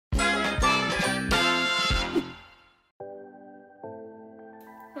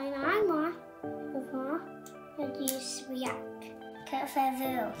fait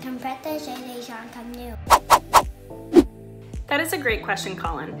vous, comme protéger les gens comme nous? That is a great question,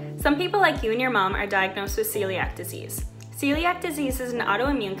 Colin. Some people like you and your mom are diagnosed with celiac disease. Celiac disease is an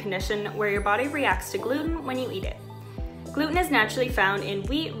autoimmune condition where your body reacts to gluten when you eat it. Gluten is naturally found in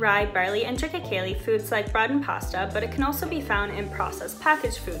wheat, rye, barley, and triticale foods like bread and pasta, but it can also be found in processed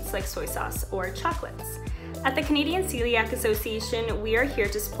packaged foods like soy sauce or chocolates. At the Canadian Celiac Association, we are here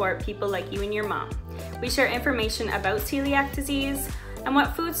to support people like you and your mom. We share information about celiac disease and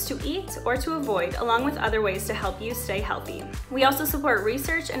what foods to eat or to avoid, along with other ways to help you stay healthy. We also support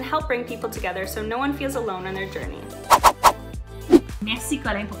research and help bring people together so no one feels alone on their journey. Merci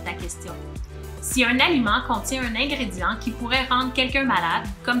Colin pour ta question. Si un aliment contient un ingrédient qui pourrait rendre quelqu'un malade,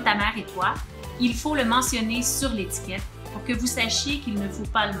 comme ta mère et toi, il faut le mentionner sur l'étiquette pour que vous sachiez qu'il ne faut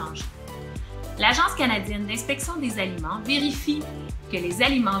pas le manger. L'Agence canadienne d'inspection des aliments vérifie que les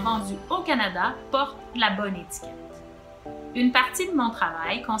aliments vendus au Canada portent la bonne étiquette. Une partie de mon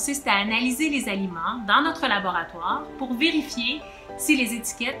travail consiste à analyser les aliments dans notre laboratoire pour vérifier si les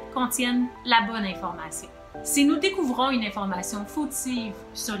étiquettes contiennent la bonne information. Si nous découvrons une information fautive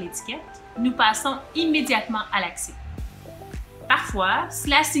sur l'étiquette, nous passons immédiatement à l'action. Parfois,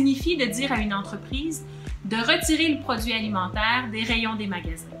 cela signifie de dire à une entreprise de retirer le produit alimentaire des rayons des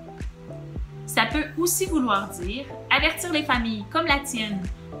magasins. Ça peut aussi vouloir dire avertir les familles comme la tienne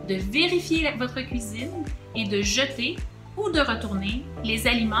de vérifier votre cuisine et de jeter ou de retourner les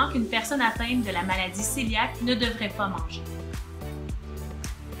aliments qu'une personne atteinte de la maladie cœliaque ne devrait pas manger.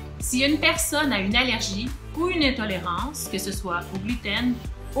 Si une personne a une allergie ou une intolérance, que ce soit au gluten,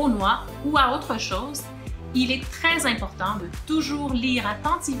 aux noix ou à autre chose, il est très important de toujours lire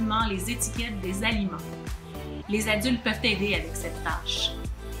attentivement les étiquettes des aliments. Les adultes peuvent aider avec cette tâche.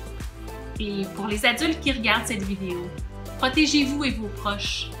 Et pour les adultes qui regardent cette vidéo, protégez-vous et vos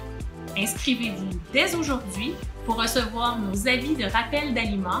proches. Inscrivez-vous dès aujourd'hui pour recevoir nos avis de rappel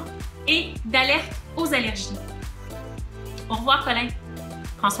d'aliments et d'alerte aux allergies. Au revoir, Colin.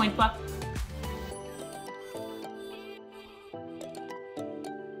 Prends soin de toi.